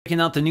Checking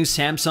out the new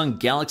Samsung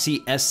Galaxy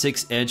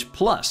S6 Edge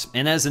Plus,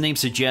 and as the name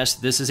suggests,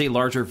 this is a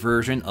larger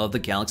version of the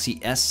Galaxy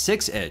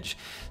S6 Edge.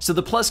 So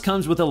the Plus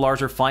comes with a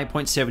larger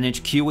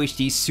 5.7-inch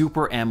QHD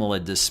Super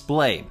AMOLED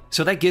display.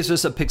 So that gives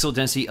us a pixel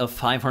density of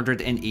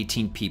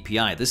 518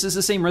 ppi. This is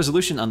the same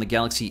resolution on the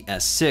Galaxy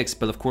S6,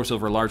 but of course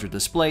over a larger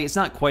display, it's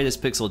not quite as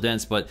pixel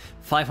dense, but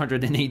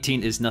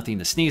 518 is nothing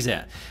to sneeze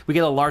at. We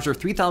get a larger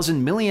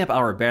 3000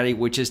 mAh battery,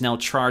 which is now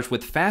charged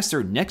with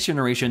faster next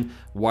generation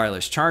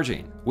wireless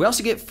charging. We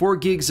also get 4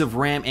 gigs of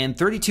RAM and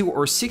 32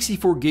 or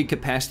 64 gig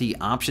capacity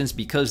options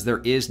because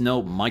there is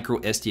no micro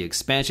SD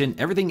expansion.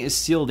 Everything is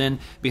sealed in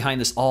behind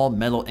this all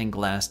metal and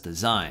glass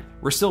design.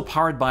 We're still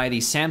powered by the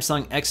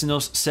Samsung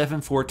Exynos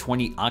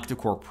 7420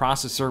 octa-core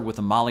processor with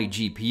a Mali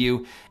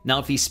GPU. Now,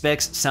 if these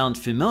specs sound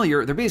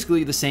familiar, they're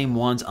basically the same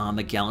ones on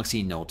the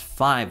Galaxy Note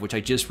 5, which I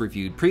just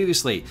reviewed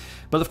previously.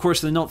 But of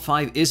course, the Note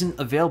 5 isn't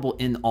available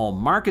in all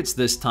markets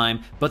this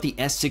time, but the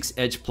S6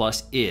 Edge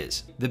Plus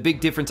is. The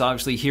big difference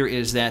obviously here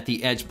is that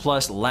the Edge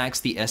Plus lacks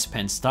the S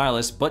Pen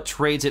stylus, but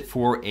trades it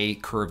for a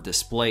curved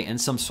display and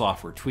some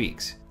software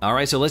tweaks.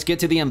 Alright, so let's get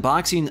to the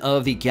unboxing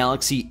of the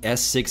Galaxy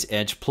S6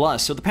 Edge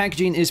Plus. So the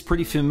packaging is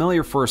pretty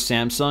familiar for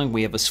Samsung.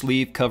 We have a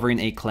sleeve covering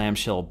a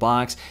clamshell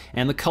box,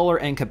 and the color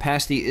and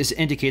capacity is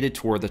indicated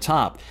toward the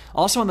top.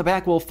 Also on the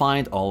back, we'll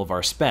find all of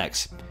our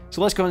specs.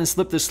 So let's go ahead and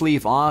slip the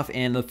sleeve off,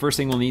 and the first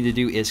thing we'll need to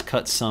do is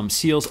cut some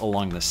seals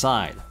along the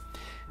side.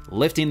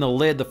 Lifting the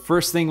lid, the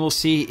first thing we'll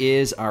see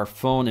is our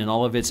phone in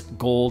all of its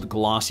gold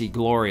glossy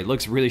glory. It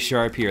looks really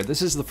sharp here.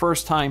 This is the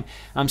first time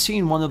I'm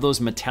seeing one of those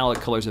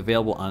metallic colors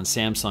available on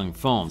Samsung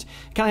phones.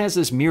 It kind of has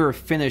this mirror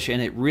finish,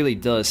 and it really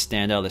does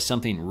stand out as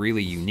something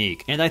really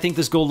unique. And I think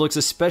this gold looks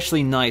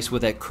especially nice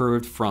with that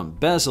curved front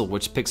bezel,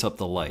 which picks up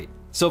the light.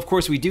 So of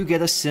course we do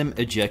get a SIM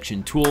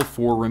ejection tool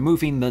for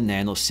removing the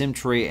nano SIM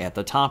tray at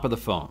the top of the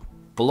phone.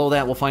 Below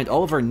that, we'll find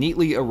all of our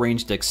neatly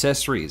arranged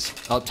accessories.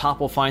 Up top,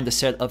 we'll find a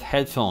set of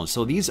headphones.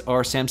 So these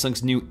are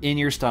Samsung's new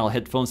in-ear style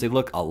headphones. They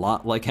look a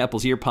lot like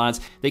Apple's EarPods.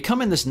 They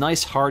come in this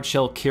nice hard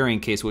shell carrying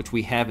case, which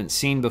we haven't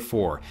seen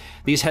before.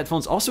 These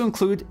headphones also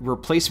include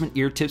replacement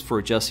ear tips for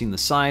adjusting the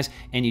size,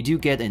 and you do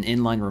get an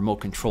inline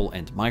remote control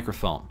and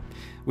microphone.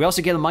 We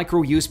also get a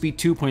micro USB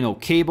 2.0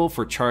 cable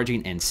for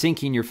charging and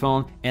syncing your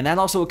phone, and that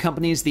also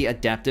accompanies the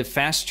adaptive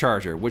fast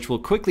charger, which will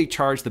quickly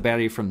charge the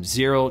battery from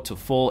 0 to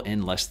full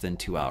in less than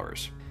 2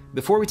 hours.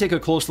 Before we take a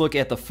close look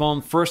at the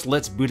phone, first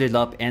let's boot it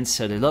up and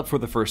set it up for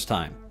the first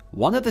time.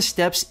 One of the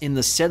steps in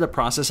the setup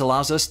process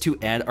allows us to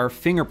add our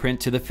fingerprint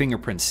to the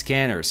fingerprint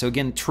scanner. So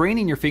again,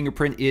 training your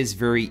fingerprint is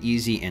very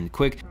easy and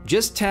quick.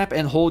 Just tap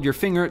and hold your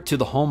finger to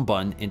the home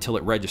button until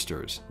it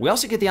registers. We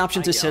also get the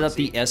option to set up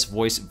the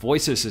S-Voice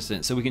voice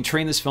assistant, so we can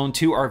train this phone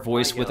to our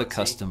voice with a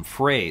custom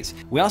phrase.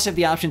 We also have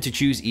the option to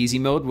choose easy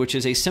mode, which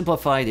is a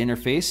simplified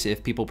interface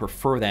if people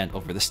prefer that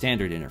over the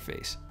standard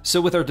interface.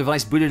 So with our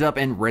device booted up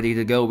and ready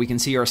to go, we can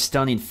see our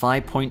stunning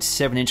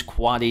 5.7-inch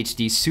Quad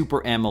HD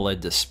Super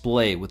AMOLED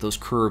display with those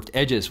curved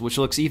edges, which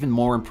looks even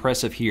more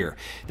impressive here.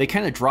 They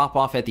kind of drop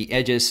off at the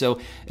edges, so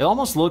it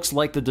almost looks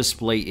like the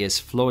display is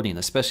floating,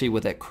 especially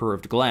with that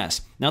curved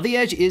glass. Now the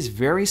edge is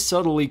very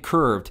subtly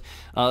curved,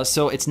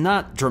 so it's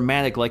not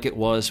dramatic like it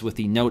was with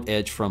the Note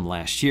Edge from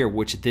last year,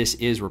 which this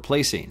is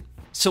replacing.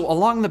 So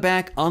along the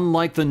back,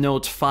 unlike the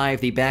Note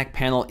 5, the back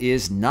panel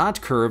is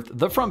not curved.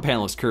 The front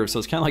panel is curved, so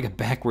it's kind of like a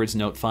backwards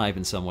Note 5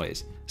 in some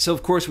ways. So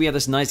of course we have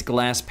this nice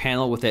glass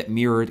panel with that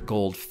mirrored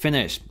gold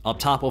finish. Up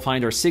top we'll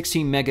find our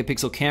 16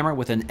 megapixel camera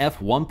with an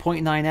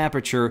f1.9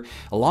 aperture,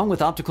 along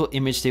with optical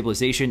image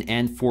stabilization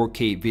and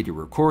 4K video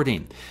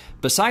recording.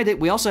 Beside it,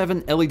 we also have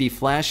an LED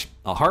flash,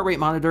 a heart rate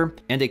monitor,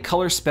 and a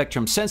color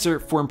spectrum sensor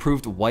for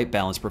improved white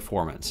balance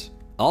performance.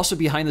 Also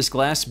behind this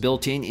glass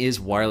built in is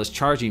wireless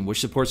charging, which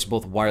supports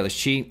both wireless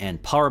Qi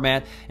and power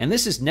mat, and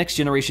this is next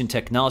generation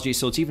technology,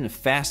 so it's even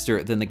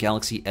faster than the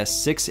Galaxy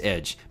S6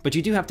 Edge. But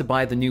you do have to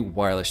buy the new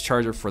wireless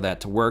charger for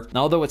that to work.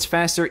 Now, although it's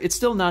faster, it's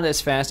still not as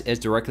fast as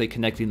directly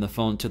connecting the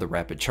phone to the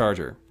rapid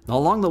charger. Now,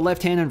 along the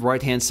left hand and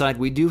right hand side,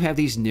 we do have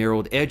these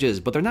narrowed edges,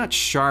 but they're not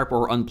sharp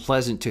or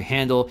unpleasant to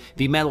handle.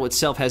 The metal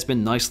itself has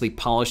been nicely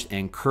polished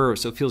and curved,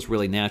 so it feels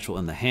really natural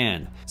in the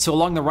hand. So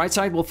along the right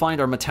side, we'll find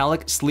our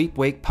metallic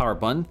sleep-wake power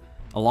button.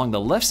 Along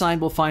the left side,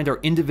 we'll find our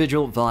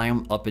individual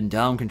volume up and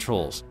down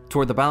controls.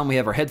 Toward the bottom, we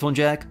have our headphone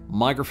jack,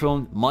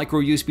 microphone, micro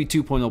USB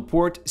 2.0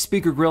 port,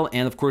 speaker grill,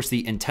 and of course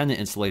the antenna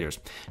insulators.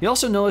 You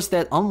also notice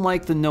that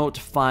unlike the Note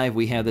 5,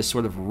 we have this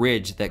sort of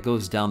ridge that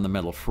goes down the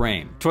metal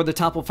frame. Toward the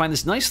top, we'll find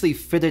this nicely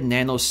fitted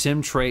nano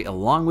SIM tray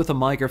along with a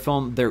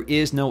microphone. There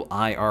is no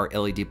IR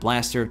LED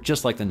blaster,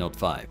 just like the Note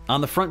 5.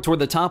 On the front toward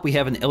the top, we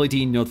have an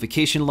LED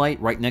notification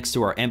light right next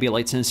to our ambient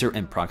light sensor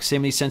and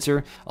proximity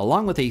sensor,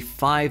 along with a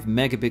 5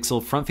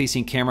 megapixel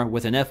front-facing camera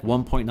with an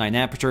f1.9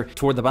 aperture.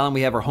 Toward the bottom,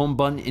 we have our home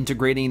button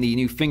integrating the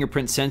new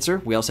fingerprint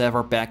sensor. We also have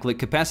our backlit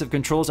capacitive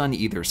controls on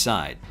either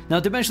side. Now,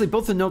 dimensionally,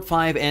 both the Note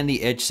 5 and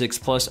the Edge 6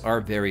 Plus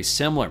are very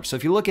similar. So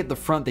if you look at the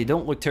front, they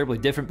don't look terribly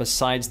different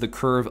besides the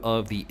curve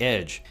of the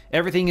Edge.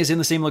 Everything is in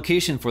the same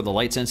location for the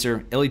light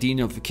sensor, LED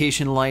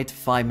notification light,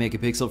 5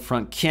 megapixel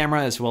front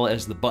camera, as well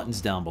as the buttons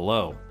down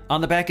below. On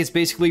the back, it's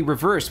basically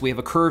reversed. We have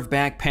a curved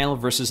back panel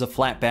versus a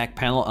flat back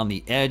panel on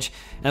the edge.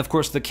 And of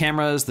course, the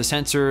cameras, the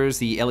sensors,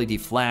 the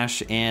LED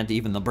flash, and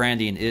even the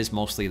branding is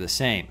mostly the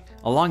same.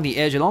 Along the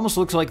edge, it almost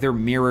looks like they're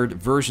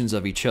mirrored versions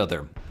of each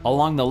other.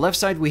 Along the left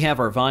side, we have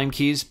our volume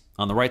keys.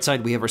 On the right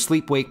side, we have our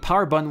sleep-wake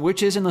power button,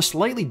 which is in a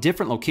slightly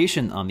different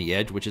location on the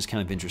edge, which is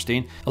kind of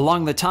interesting.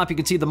 Along the top, you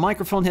can see the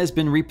microphone has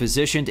been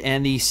repositioned,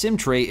 and the SIM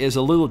tray is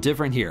a little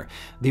different here.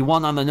 The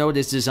one on the Note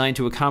is designed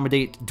to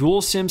accommodate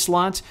dual SIM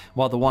slots,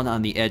 while the one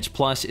on the Edge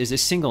Plus is a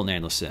single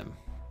nano SIM.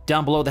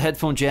 Down below, the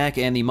headphone jack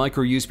and the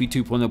micro USB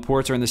 2.0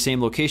 ports are in the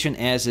same location,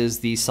 as is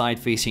the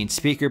side-facing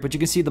speaker, but you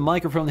can see the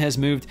microphone has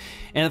moved,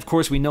 and of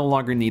course, we no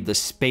longer need the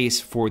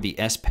space for the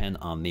S Pen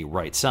on the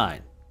right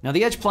side. Now,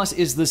 the Edge Plus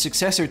is the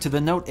successor to the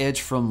Note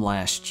Edge from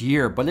last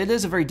year, but it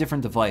is a very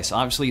different device.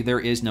 Obviously, there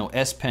is no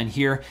S Pen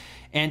here,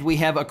 and we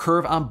have a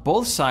curve on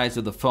both sides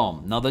of the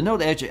phone. Now, the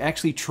Note Edge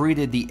actually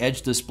treated the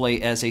Edge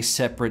display as a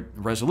separate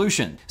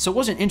resolution, so it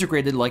wasn't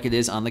integrated like it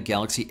is on the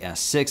Galaxy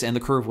S6, and the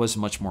curve was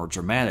much more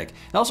dramatic.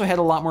 It also had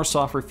a lot more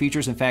software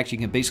features. In fact, you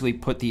can basically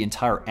put the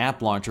entire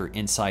app launcher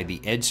inside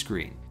the Edge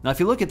screen. Now, if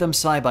you look at them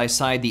side by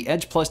side, the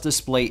Edge Plus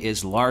display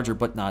is larger,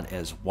 but not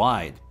as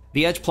wide.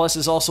 The Edge Plus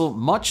is also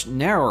much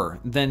narrower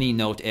than the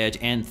Note Edge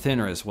and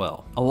thinner as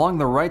well. Along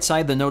the right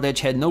side, the Note Edge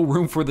had no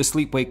room for the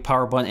sleep-wake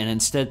power button and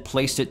instead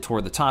placed it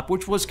toward the top,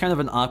 which was kind of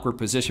an awkward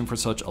position for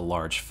such a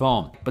large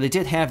phone. But it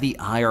did have the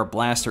IR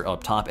blaster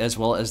up top as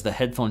well as the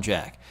headphone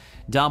jack.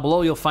 Down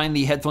below, you'll find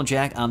the headphone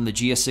jack on the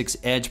GS6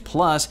 Edge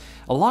Plus,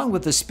 along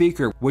with the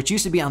speaker, which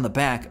used to be on the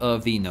back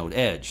of the Note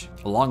Edge.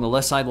 Along the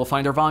left side, we'll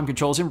find our volume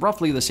controls in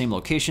roughly the same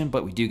location,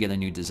 but we do get a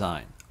new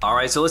design.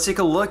 Alright, so let's take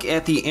a look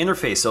at the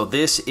interface. So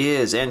this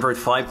is Android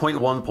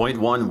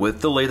 5.1.1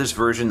 with the latest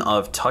version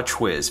of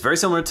TouchWiz. Very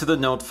similar to the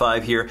Note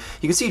 5 here.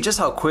 You can see just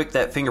how quick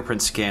that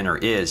fingerprint scanner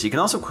is. You can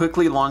also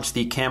quickly launch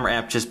the camera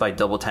app just by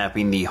double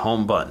tapping the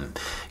home button.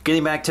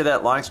 Getting back to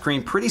that lock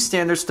screen, pretty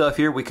standard stuff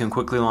here. We can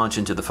quickly launch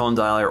into the phone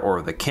dialer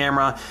or the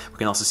camera. We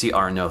can also see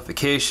our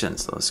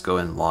notifications. So let's go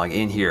and log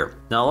in here.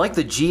 Now, like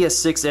the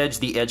GS6 Edge,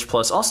 the Edge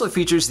Plus also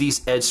features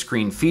these edge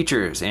screen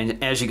features.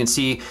 And as you can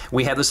see,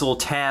 we have this little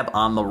tab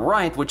on the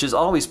right, which is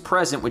always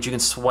present, which you can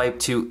swipe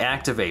to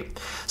activate.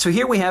 So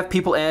here we have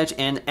People Edge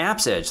and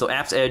Apps Edge. So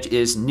Apps Edge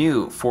is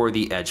new for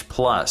the Edge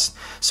Plus.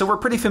 So we're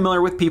pretty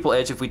familiar with People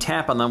Edge. If we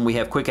tap on them, we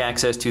have quick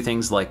access to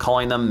things like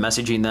calling them,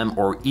 messaging them,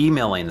 or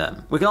emailing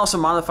them. We can also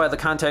modify the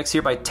contacts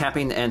here by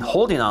tapping and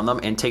holding on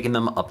them and taking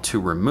them up to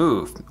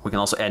remove. We can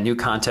also add new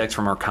contacts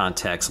from our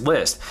contacts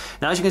list.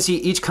 Now, as you can see,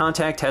 each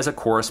contact has a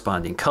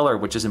corresponding color,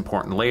 which is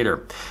important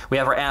later. We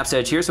have our Apps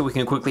Edge here, so we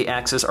can quickly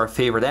access our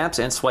favorite apps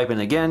and swipe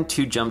in again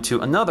to jump to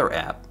another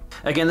app.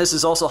 Again, this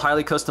is also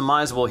highly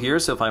customizable here,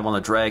 so if I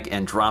want to drag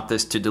and drop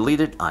this to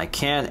delete it, I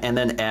can, and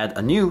then add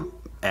a new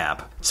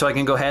app. So I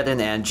can go ahead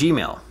and add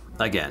Gmail.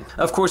 Again.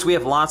 Of course, we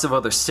have lots of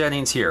other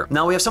settings here.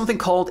 Now we have something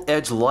called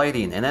edge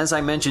lighting, and as I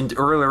mentioned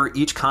earlier,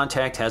 each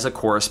contact has a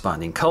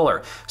corresponding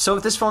color. So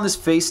if this phone is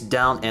face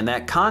down and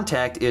that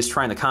contact is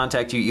trying to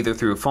contact you either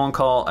through a phone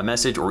call, a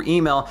message, or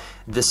email,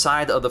 the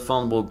side of the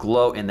phone will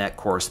glow in that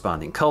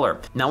corresponding color.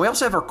 Now we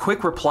also have our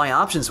quick reply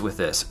options with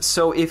this.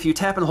 So if you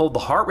tap and hold the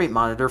heart rate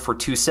monitor for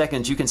 2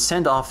 seconds, you can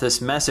send off this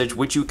message,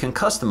 which you can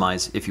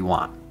customize if you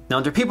want. Now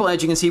under People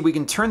Edge, you can see we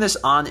can turn this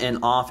on and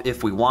off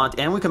if we want,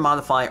 and we can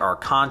modify our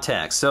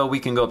contacts. So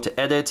we can go up to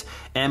Edit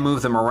and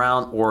move them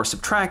around or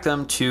subtract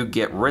them to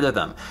get rid of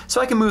them.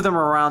 So I can move them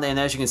around, and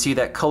as you can see,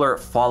 that color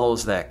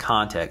follows that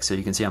contact. So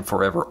you can see I'm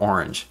forever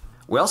orange.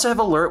 We also have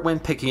alert when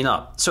picking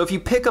up. So if you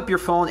pick up your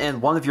phone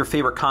and one of your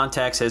favorite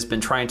contacts has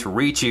been trying to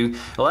reach you,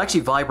 it'll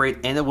actually vibrate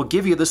and it will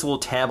give you this little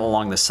tab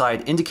along the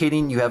side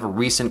indicating you have a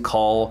recent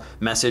call,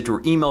 message,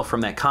 or email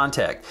from that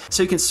contact.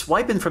 So you can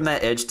swipe in from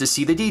that edge to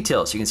see the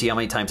details. You can see how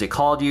many times they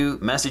called you,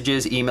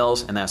 messages,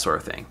 emails, and that sort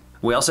of thing.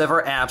 We also have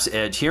our Apps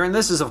Edge here, and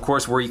this is of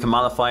course where you can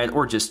modify it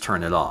or just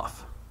turn it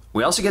off.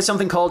 We also get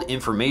something called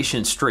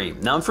Information Stream.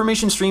 Now,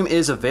 Information Stream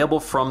is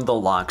available from the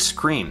lock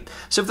screen.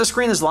 So if the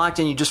screen is locked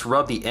and you just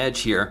rub the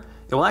edge here,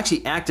 it will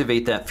actually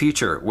activate that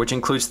feature, which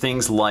includes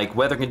things like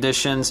weather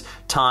conditions,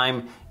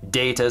 time,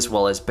 date, as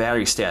well as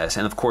battery status.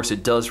 And of course,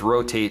 it does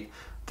rotate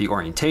the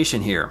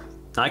orientation here.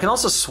 Now, I can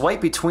also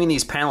swipe between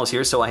these panels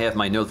here, so I have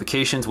my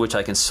notifications, which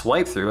I can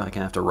swipe through. I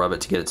can have to rub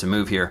it to get it to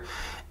move here.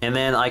 And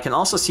then I can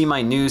also see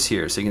my news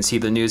here. So you can see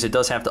the news. It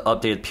does have to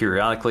update it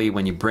periodically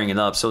when you bring it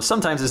up. So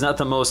sometimes it's not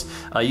the most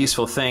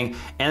useful thing,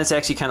 and it's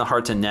actually kind of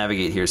hard to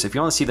navigate here. So if you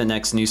want to see the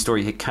next news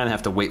story, you kind of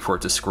have to wait for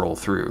it to scroll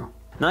through.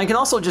 Now you can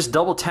also just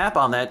double tap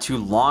on that to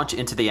launch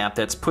into the app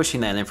that's pushing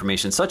that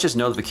information, such as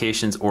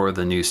notifications or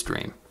the news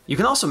stream. You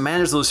can also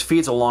manage those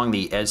feeds along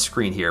the edge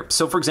screen here.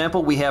 So for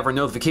example, we have our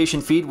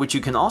notification feed, which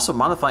you can also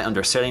modify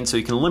under settings, so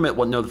you can limit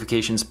what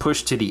notifications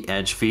push to the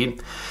edge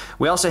feed.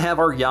 We also have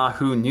our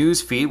Yahoo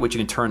News feed, which you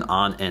can turn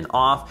on and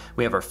off.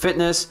 We have our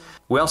fitness.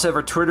 We also have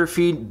our Twitter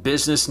feed,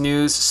 business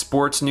news,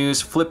 sports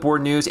news,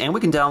 Flipboard news, and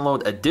we can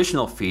download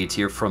additional feeds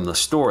here from the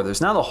store.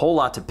 There's not a whole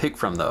lot to pick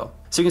from though.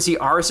 So you can see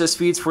RSS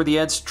feeds for the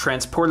Edge,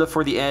 Transporta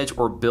for the Edge,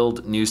 or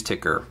Build News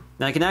Ticker.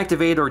 Now I can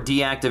activate or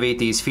deactivate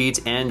these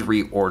feeds and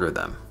reorder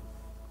them.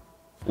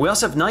 We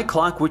also have night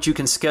clock, which you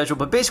can schedule,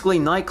 but basically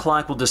night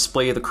clock will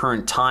display the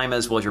current time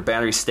as well as your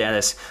battery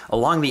status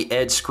along the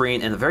edge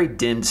screen in a very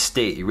dimmed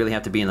state. You really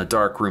have to be in a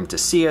dark room to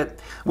see it.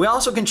 We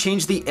also can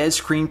change the edge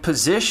screen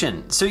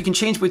position. So you can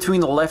change between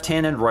the left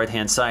hand and right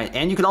hand side,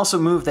 and you can also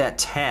move that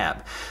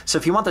tab. So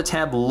if you want the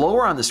tab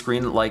lower on the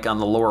screen, like on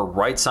the lower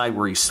right side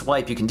where you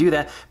swipe, you can do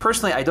that.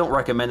 Personally, I don't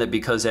recommend it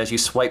because as you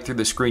swipe through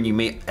the screen, you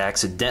may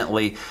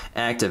accidentally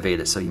activate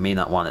it, so you may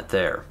not want it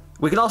there.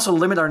 We can also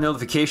limit our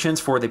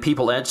notifications for the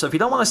People Edge, so if you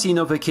don't want to see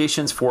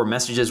notifications for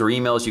messages or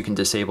emails, you can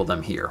disable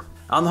them here.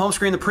 On the home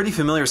screen, the pretty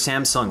familiar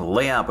Samsung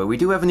layout, but we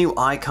do have a new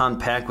icon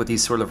pack with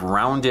these sort of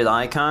rounded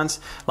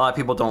icons. A lot of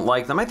people don't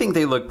like them. I think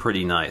they look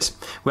pretty nice.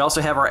 We also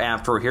have our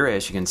app drawer here,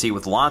 as you can see,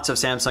 with lots of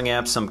Samsung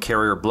apps, some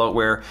carrier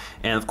bloatware,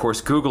 and of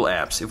course Google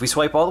apps. If we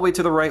swipe all the way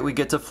to the right, we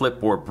get to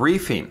Flipboard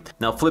Briefing.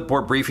 Now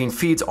Flipboard Briefing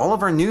feeds all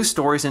of our news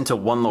stories into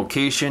one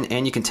location,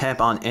 and you can tap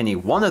on any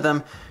one of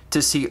them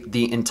to see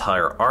the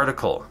entire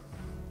article.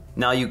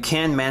 Now you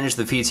can manage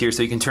the feeds here,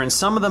 so you can turn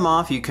some of them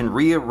off, you can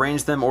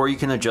rearrange them, or you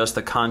can adjust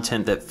the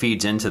content that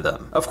feeds into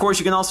them. Of course,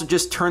 you can also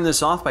just turn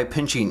this off by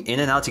pinching in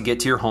and out to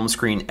get to your home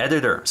screen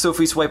editor. So if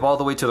we swipe all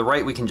the way to the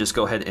right, we can just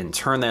go ahead and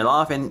turn that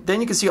off, and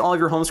then you can see all of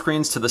your home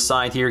screens to the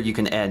side here. You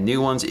can add new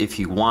ones if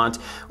you want,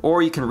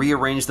 or you can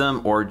rearrange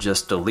them or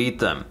just delete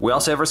them. We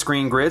also have our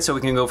screen grid, so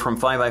we can go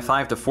from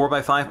 5x5 to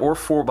 4x5 or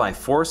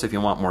 4x4, so if you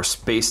want more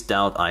spaced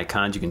out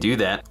icons, you can do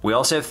that. We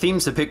also have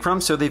themes to pick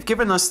from, so they've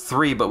given us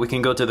 3, but we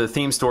can go to the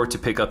theme store to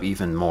pick up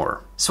even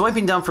more.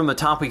 Swiping down from the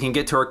top, we can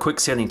get to our quick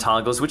setting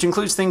toggles, which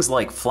includes things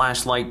like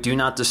flashlight, do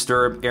not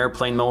disturb,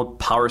 airplane mode,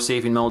 power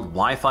saving mode,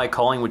 Wi-Fi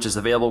calling, which is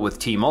available with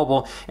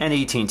T-Mobile and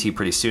AT&T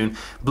pretty soon,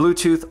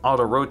 Bluetooth,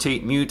 auto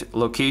rotate, mute,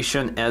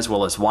 location, as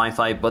well as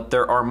Wi-Fi, but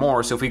there are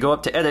more. So if we go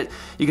up to edit,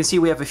 you can see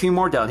we have a few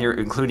more down here,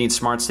 including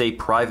smart stay,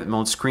 private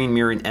mode, screen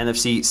mirroring,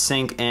 NFC,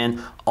 sync,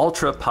 and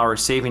ultra power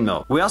saving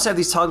mode. We also have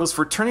these toggles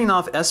for turning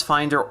off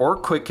S-Finder or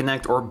Quick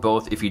Connect, or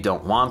both if you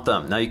don't want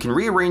them. Now you can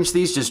rearrange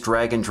these, just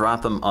drag and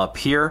drop them up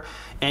here,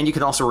 and you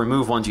can also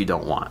remove ones you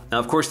don't want. Now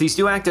of course these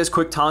do act as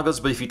quick toggles,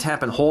 but if you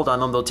tap and hold on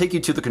them, they'll take you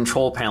to the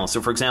control panel.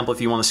 So for example, if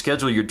you want to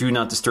schedule your do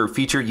not disturb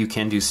feature, you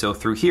can do so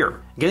through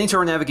here. Getting to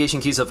our navigation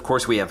keys, of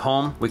course we have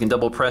home. We can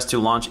double press to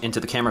launch into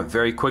the camera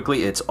very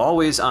quickly. It's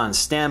always on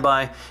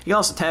standby. You can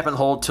also tap and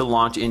hold to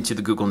launch into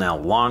the Google Now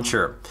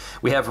launcher.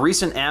 We have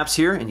recent apps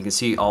here, and you can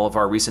see all of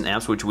our recent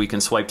apps, which we can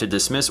swipe to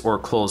dismiss or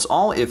close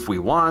all if we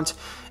want.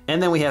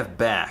 And then we have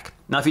back.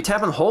 Now if you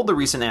tap and hold the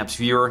recent apps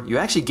viewer, you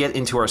actually get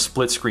into our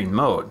split screen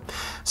mode.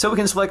 So we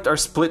can select our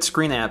split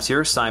screen apps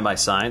here side by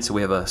side, so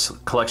we have a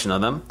collection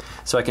of them.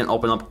 So I can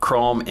open up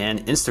Chrome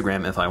and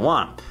Instagram if I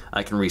want.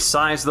 I can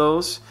resize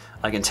those.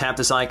 I can tap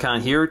this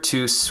icon here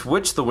to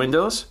switch the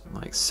windows,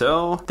 like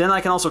so. Then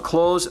I can also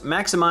close,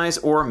 maximize,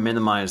 or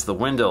minimize the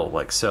window,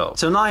 like so.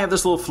 So now I have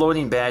this little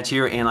floating badge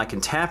here, and I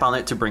can tap on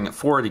it to bring it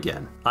forward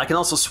again. I can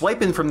also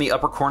swipe in from the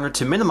upper corner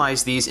to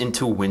minimize these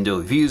into window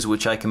views,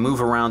 which I can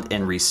move around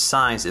and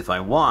resize if I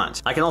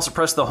want. I can also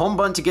press the home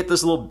button to get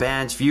this little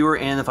badge viewer,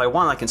 and if I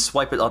want, I can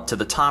swipe it up to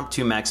the top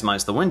to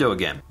maximize the window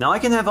again. Now I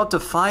can have up to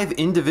 5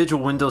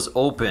 individual windows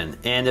open,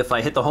 and if I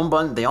hit the home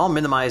button, they all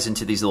minimize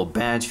into these little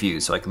badge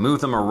views, so I can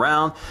move them around,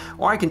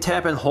 or I can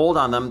tap and hold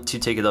on them to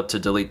take it up to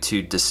delete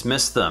to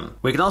dismiss them.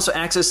 We can also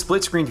access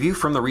split screen view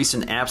from the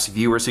recent apps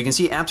viewer, so you can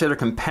see apps that are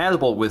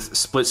compatible with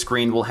split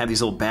screen will have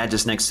these little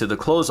badges next to the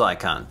close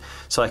icon.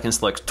 So I can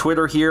select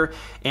Twitter here,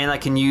 and I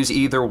can use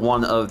either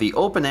one of the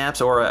open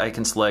apps, or I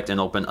can select and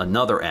open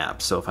another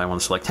app. So if I want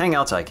to select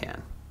Hangouts, I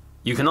can.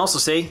 You can also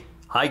say,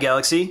 "Hi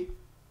Galaxy."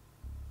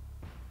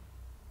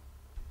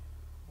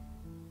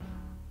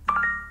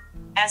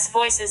 S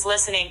voice is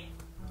listening.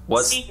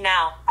 Speak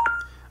now.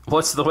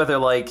 What's the weather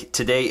like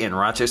today in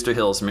Rochester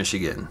Hills,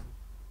 Michigan?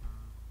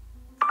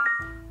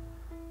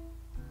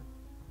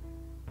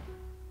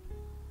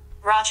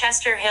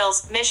 Rochester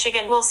Hills,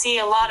 Michigan will see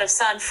a lot of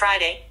sun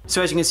Friday.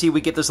 So as you can see,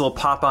 we get this little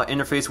pop-out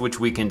interface which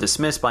we can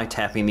dismiss by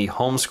tapping the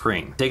home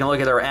screen. Taking a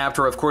look at our app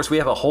drawer, of course, we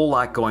have a whole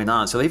lot going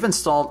on. So they've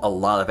installed a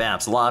lot of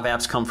apps. A lot of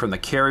apps come from the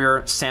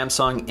carrier,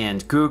 Samsung,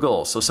 and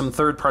Google. So some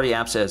third-party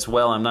apps as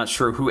well. I'm not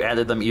sure who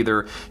added them,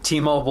 either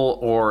T-Mobile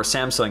or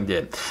Samsung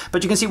did.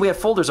 But you can see we have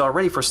folders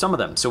already for some of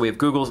them. So we have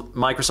Google,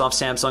 Microsoft,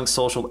 Samsung,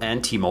 Social,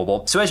 and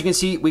T-Mobile. So as you can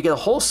see, we get a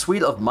whole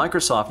suite of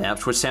Microsoft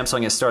apps, which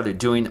Samsung has started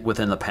doing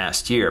within the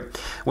past year.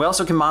 We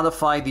also can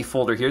modify the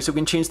folder here, so we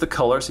can change the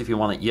color. So if you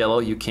want it yellow,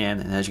 you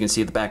can, and as you can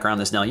see, the background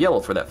is now yellow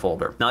for that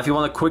folder. Now if you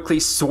want to quickly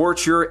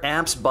sort your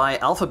apps by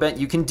alphabet,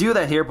 you can do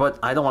that here, but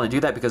I don't want to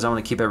do that because I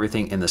want to keep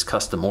everything in this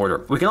custom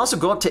order. We can also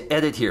go up to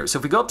edit here. So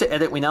if we go up to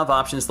edit, we now have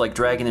options like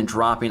dragging and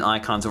dropping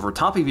icons over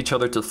top of each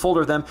other to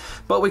folder them,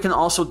 but we can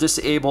also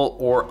disable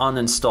or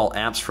uninstall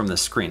apps from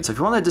this screen. So if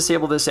you want to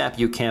disable this app,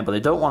 you can, but I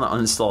don't want to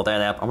uninstall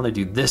that app. I want to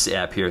do this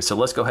app here. So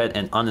let's go ahead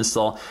and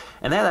uninstall,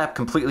 and that app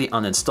completely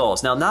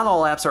uninstalls. Now not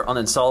all apps are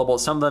uninstallable.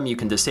 Some of them you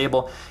can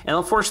disable, and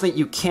unfortunately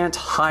you can't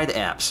hide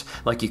apps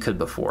like you could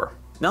before.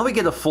 Now we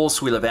get a full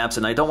suite of apps,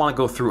 and I don't want to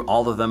go through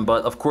all of them,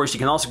 but of course you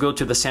can also go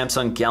to the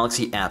Samsung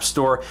Galaxy App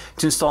Store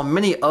to install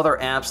many other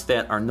apps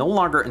that are no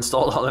longer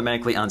installed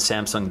automatically on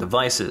Samsung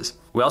devices.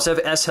 We also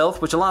have S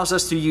Health, which allows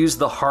us to use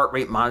the heart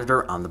rate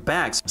monitor on the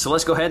back. So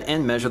let's go ahead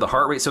and measure the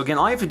heart rate. So again,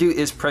 all you have to do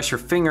is press your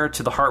finger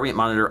to the heart rate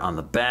monitor on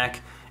the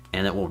back,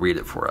 and it will read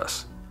it for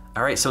us.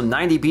 All right, so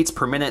 90 beats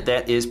per minute,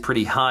 that is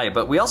pretty high,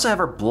 but we also have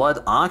our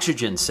blood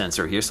oxygen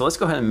sensor here, so let's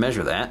go ahead and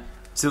measure that.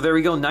 So there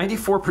we go,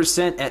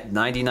 94% at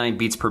 99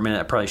 beats per minute.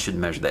 I probably should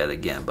measure that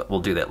again, but we'll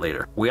do that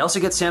later. We also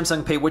get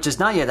Samsung Pay, which is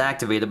not yet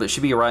activated, but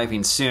should be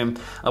arriving soon.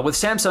 With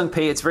Samsung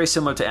Pay, it's very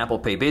similar to Apple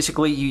Pay.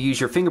 Basically, you use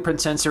your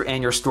fingerprint sensor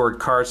and your stored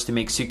cards to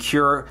make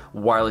secure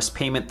wireless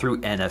payment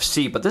through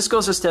NFC. But this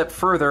goes a step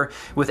further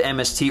with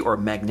MST, or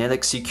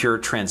magnetic secure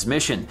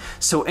transmission.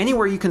 So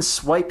anywhere you can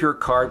swipe your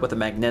card with a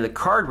magnetic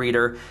card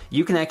reader,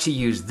 you can actually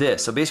use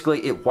this. So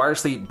basically, it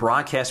wirelessly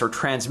broadcasts or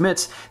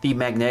transmits the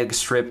magnetic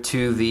strip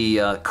to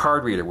the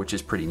card reader, which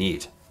is pretty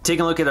neat.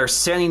 Taking a look at our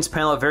settings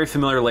panel, a very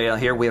familiar layout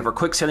here. We have our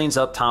quick settings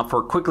up top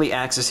for quickly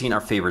accessing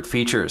our favorite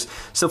features.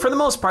 So for the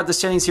most part, the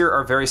settings here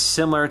are very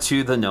similar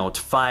to the Note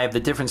 5. The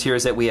difference here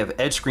is that we have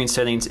edge screen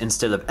settings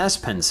instead of S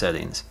Pen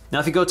settings. Now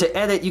if you go to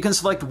edit, you can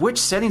select which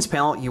settings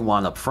panel you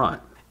want up front.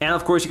 And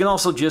of course, you can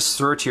also just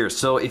search here.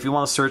 So if you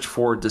want to search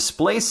for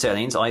display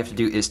settings, all you have to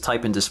do is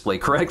type in display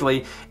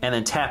correctly and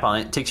then tap on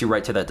it. It takes you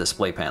right to that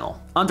display panel.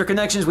 Under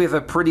connections, we have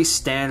a pretty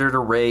standard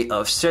array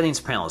of settings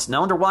panels.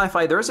 Now under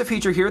Wi-Fi, there is a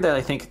feature here that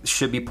I think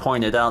should be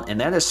pointed out,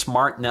 and that is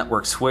Smart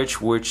Network Switch,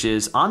 which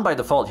is on by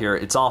default here.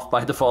 It's off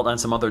by default on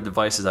some other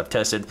devices I've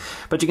tested,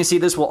 but you can see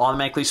this will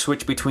automatically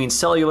switch between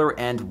cellular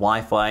and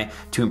Wi-Fi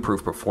to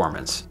improve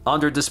performance.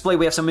 Under display,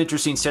 we have some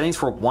interesting settings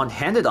for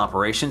one-handed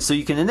operation, so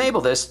you can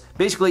enable this.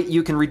 Basically,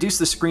 you can reduce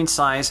the screen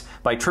size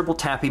by triple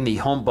tapping the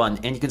home button,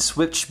 and you can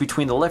switch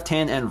between the left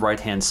hand and right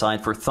hand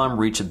side for thumb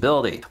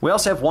reachability. We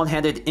also have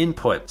one-handed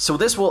input, so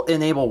this will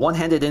enable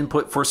one-handed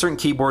input for certain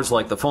keyboards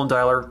like the phone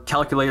dialer,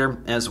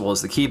 calculator, as well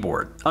as the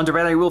keyboard. Under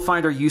battery, we'll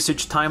find our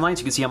usage timelines.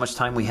 You can see how much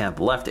time we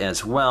have left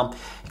as well.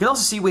 You can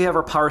also see we have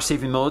our power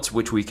saving modes,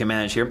 which we can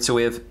manage here. So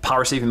we have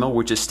power saving mode,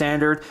 which is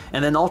standard,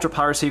 and then ultra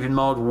power saving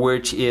mode,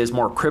 which is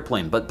more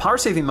crippling. But power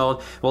saving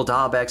mode will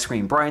dial back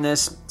screen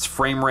brightness,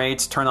 frame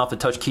rates, turn off the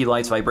touch key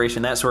lights,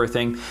 vibration, that sort of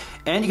thing.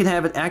 And you can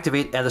have it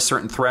activate at a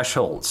certain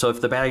threshold. So if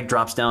the battery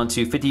drops down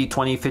to 50,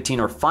 20, 15,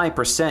 or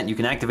 5%, you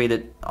can activate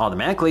it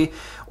automatically,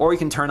 or you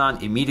can turn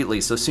on immediately.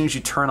 So as soon as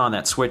you turn on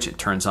that switch, it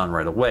turns on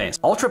right away.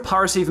 Ultra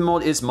power saving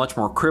mode is much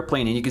more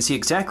crippling, and you can see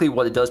exactly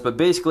what it does, but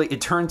basically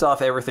it turns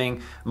off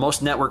everything,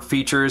 most network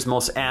features,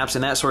 most apps,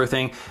 and that sort of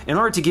thing, in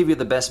order to give you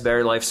the best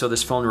battery life so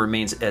this phone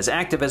remains as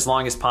active as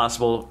long as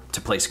possible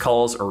to place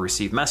calls or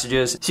receive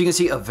messages. So you can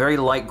see a very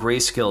light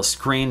grayscale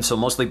screen, so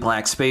mostly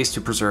black space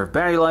to preserve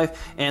battery life,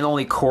 and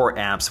only core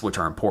apps, which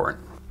are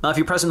important. Now if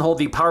you press and hold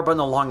the power button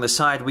along the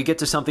side, we get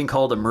to something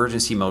called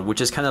emergency mode,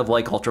 which is kind of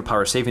like ultra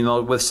power saving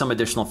mode with some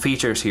additional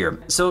features here.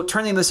 So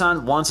turning this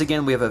on, once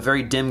again, we have a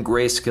very dim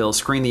grayscale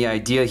screen. The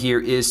idea here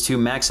is to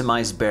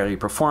maximize battery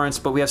performance,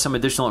 but we have some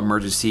additional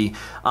emergency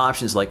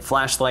options like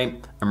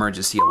flashlight,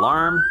 emergency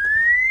alarm,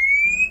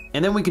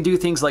 and then we can do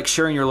things like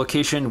sharing your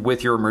location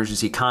with your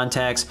emergency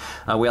contacts.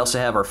 We also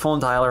have our phone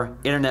dialer,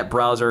 internet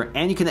browser,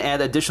 and you can add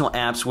additional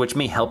apps which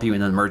may help you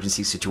in an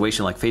emergency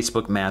situation like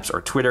Facebook, Maps, or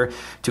Twitter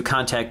to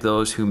contact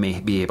those who may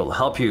be able to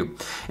help you.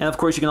 And of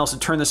course, you can also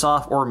turn this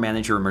off or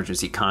manage your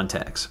emergency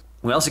contacts.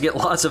 We also get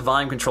lots of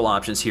volume control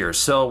options here,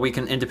 so we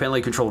can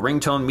independently control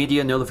ringtone,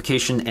 media,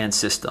 notification, and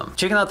system.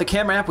 Checking out the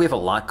camera app, we have a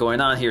lot going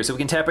on here. So we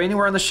can tap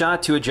anywhere on the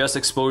shot to adjust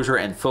exposure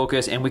and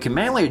focus, and we can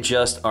manually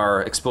adjust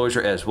our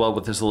exposure as well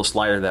with this little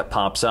slider that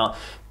pops out.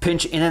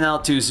 Pinch in and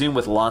out to zoom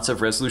with lots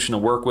of resolution to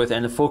work with,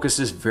 and it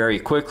focuses very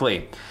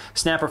quickly.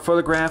 Snap or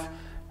photograph,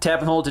 tap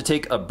and hold to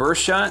take a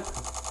burst shot.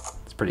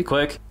 It's pretty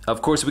quick.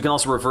 Of course, we can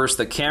also reverse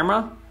the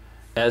camera,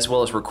 as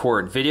well as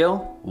record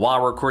video.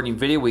 While recording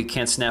video, we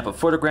can snap a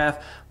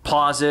photograph,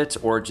 pause it,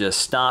 or just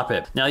stop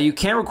it. Now you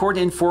can record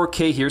in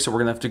 4K here, so we're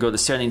gonna have to go to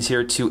settings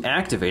here to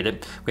activate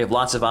it. We have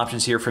lots of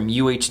options here from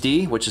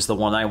UHD, which is the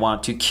one I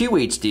want, to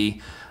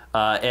QHD,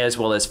 as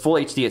well as Full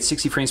HD at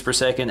 60 frames per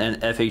second,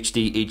 and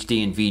FHD,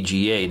 HD, and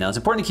VGA. Now it's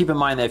important to keep in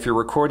mind that if you're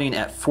recording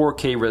at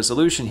 4K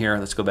resolution here,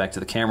 let's go back to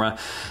the camera,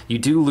 you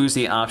do lose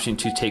the option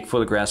to take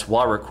photographs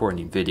while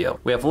recording video.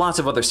 We have lots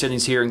of other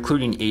settings here,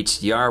 including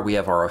HDR. We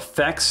have our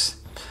effects.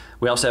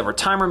 We also have our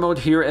timer mode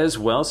here as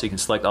well, so you can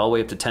select all the way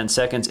up to 10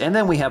 seconds. And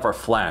then we have our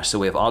flash, so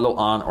we have auto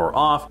on or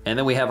off. And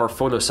then we have our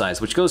photo size,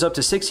 which goes up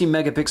to 16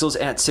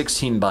 megapixels at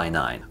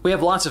 16:9. We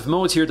have lots of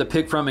modes here to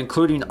pick from,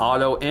 including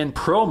auto and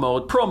pro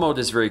mode. Pro mode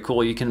is very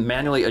cool. You can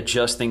manually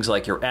adjust things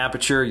like your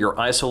aperture, your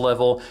ISO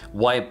level,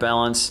 white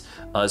balance,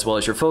 as well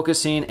as your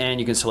focusing, and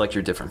you can select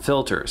your different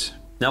filters.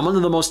 Now, one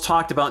of the most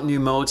talked about new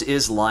modes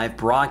is live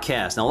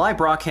broadcast. Now, live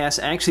broadcast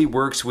actually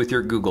works with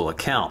your Google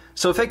account.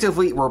 So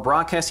effectively, we're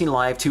broadcasting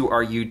live to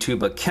our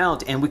YouTube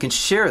account, and we can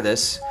share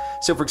this.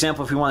 So for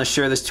example, if we want to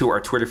share this to our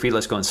Twitter feed,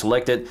 let's go and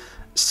select it,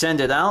 send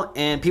it out,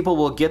 and people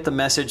will get the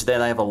message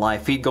that I have a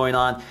live feed going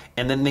on,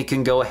 and then they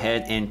can go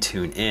ahead and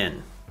tune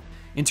in.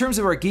 In terms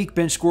of our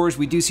Geekbench scores,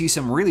 we do see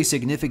some really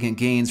significant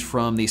gains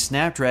from the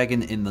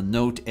Snapdragon in the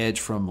Note Edge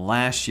from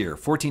last year.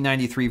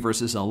 1493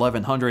 versus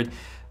 1100,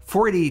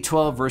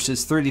 48012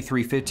 versus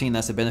 3315.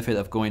 That's the benefit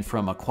of going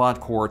from a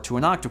quad-core to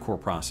an octa-core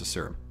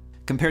processor.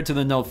 Compared to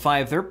the Note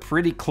 5, they're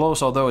pretty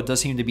close, although it does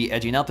seem to be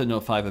edging out the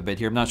Note 5 a bit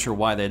here. I'm not sure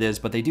why that is,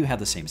 but they do have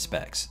the same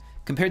specs.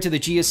 Compared to the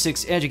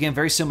GS6 Edge, again,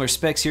 very similar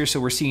specs here, so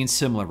we're seeing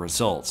similar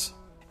results.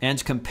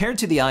 And compared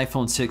to the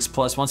iPhone 6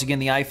 Plus, once again,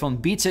 the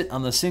iPhone beats it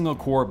on the single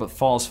core but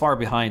falls far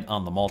behind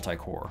on the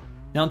multi-core.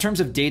 Now in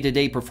terms of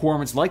day-to-day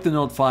performance, like the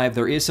Note 5,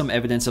 there is some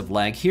evidence of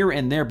lag here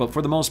and there, but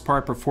for the most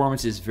part,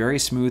 performance is very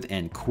smooth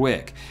and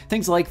quick.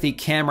 Things like the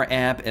camera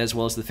app as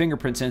well as the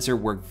fingerprint sensor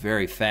work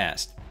very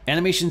fast.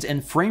 Animations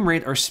and frame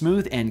rate are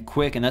smooth and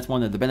quick, and that's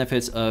one of the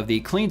benefits of the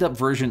cleaned up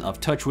version of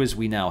TouchWiz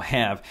we now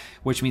have,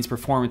 which means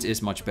performance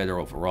is much better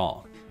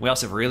overall. We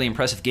also have really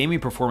impressive gaming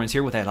performance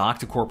here with that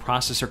octa-core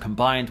processor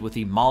combined with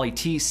the Mali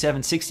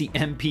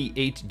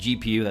T760MP8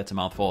 GPU, that's a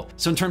mouthful.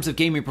 So in terms of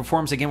gaming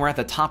performance, again, we're at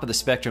the top of the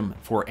spectrum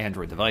for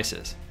Android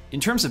devices. In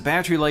terms of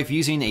battery life,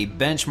 using a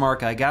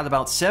benchmark, I got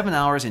about 7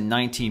 hours and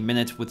 19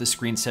 minutes with the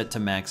screen set to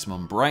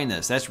maximum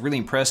brightness. That's really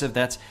impressive.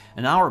 That's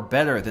an hour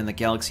better than the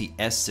Galaxy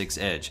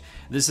S6 Edge.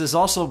 This is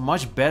also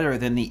much better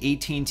than the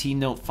AT&T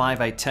Note 5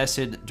 I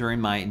tested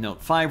during my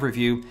Note 5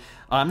 review.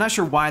 I'm not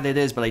sure why that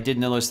is, but I did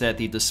notice that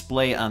the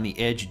display on the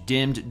Edge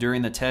dimmed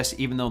during the test,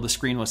 even though the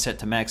screen was set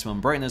to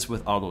maximum brightness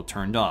with auto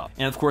turned off.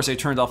 And of course, I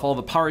turned off all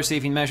the power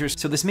saving measures,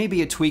 so this may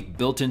be a tweak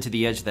built into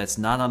the Edge that's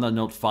not on the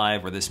Note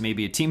 5, or this may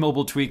be a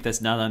T-Mobile tweak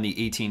that's not on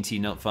the AT&T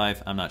Note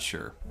 5, I'm not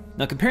sure.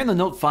 Now comparing the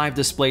Note 5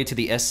 display to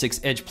the S6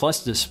 Edge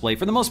Plus display,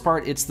 for the most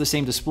part, it's the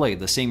same display,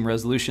 the same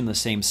resolution, the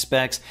same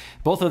specs.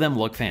 Both of them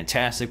look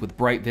fantastic with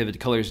bright, vivid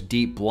colors,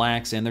 deep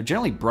blacks, and they're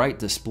generally bright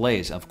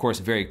displays, of course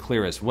very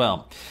clear as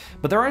well.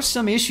 But there are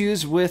some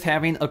issues with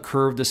having a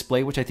curved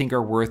display which I think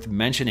are worth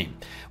mentioning.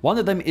 One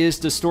of them is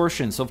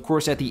distortion. So of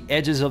course at the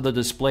edges of the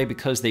display,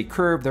 because they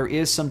curve, there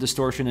is some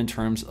distortion in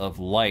terms of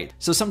light.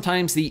 So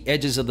sometimes the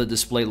edges of the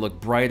display look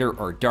brighter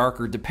or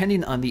darker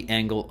depending on the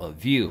angle of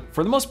view.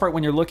 For the most part,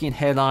 when you're looking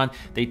head on,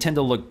 they tend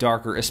to look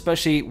darker,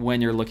 especially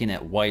when you're looking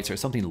at whites or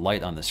something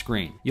light on the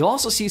screen. You'll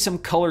also see some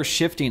color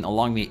shifting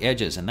along the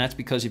edges, and that's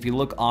because if you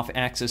look off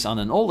axis on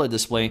an OLED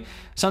display,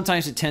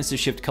 sometimes it tends to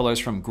shift colors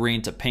from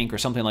green to pink or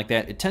something like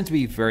that. It tends to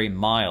be very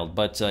mild,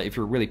 but if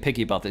you're really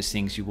picky about these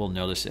things, you will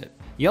notice it.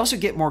 You also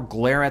get more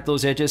glare at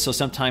those edges, so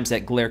sometimes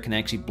that glare can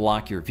actually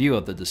block your view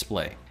of the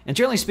display. And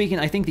generally speaking,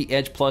 I think the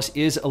Edge Plus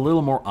is a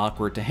little more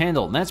awkward to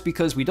handle, and that's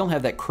because we don't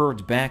have that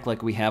curved back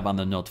like we have on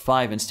the Note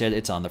 5, instead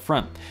it's on the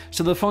front.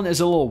 So the phone is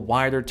a little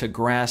wider to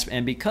grasp,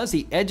 and because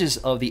the edges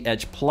of the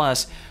Edge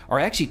Plus are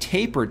actually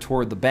tapered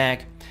toward the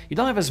back, you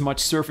don't have as much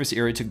surface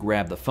area to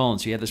grab the phone,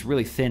 so you have this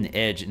really thin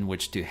edge in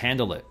which to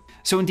handle it.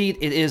 So indeed,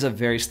 it is a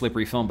very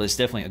slippery phone, but it's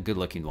definitely a good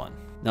looking one.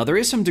 Now there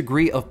is some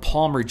degree of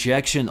palm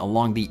rejection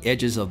along the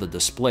edges of the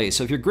display.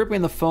 So if you're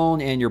gripping the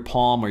phone and your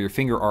palm or your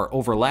finger are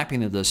overlapping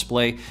the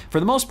display, for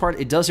the most part,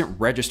 it doesn't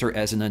register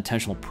as an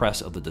intentional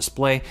press of the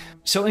display.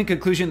 So in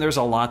conclusion, there's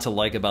a lot to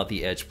like about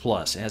the Edge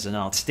Plus. It has an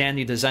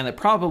outstanding design that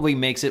probably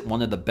makes it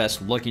one of the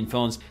best looking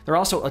phones. There are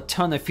also a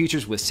ton of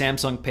features with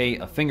Samsung Pay,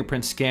 a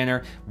fingerprint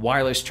scanner,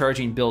 wireless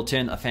charging built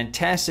in, a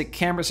fantastic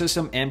camera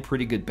system, and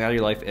pretty good battery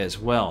life as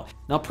well.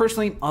 Now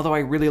personally, although I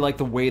really like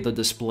the way the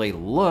display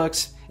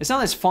looks, it's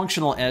not as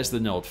functional as the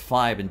Note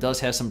 5 and does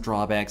have some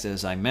drawbacks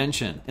as I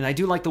mentioned. And I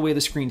do like the way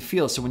the screen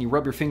feels, so when you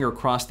rub your finger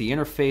across the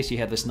interface, you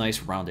have this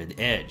nice rounded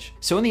edge.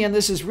 So in the end,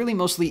 this is really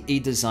mostly a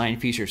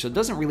design feature, so it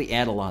doesn't really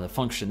add a lot of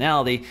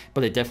functionality,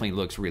 but it definitely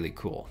looks really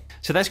cool.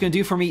 So that's going to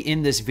do for me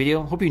in this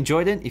video. Hope you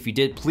enjoyed it. If you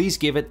did, please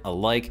give it a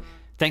like.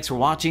 Thanks for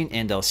watching,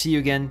 and I'll see you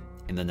again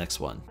in the next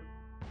one.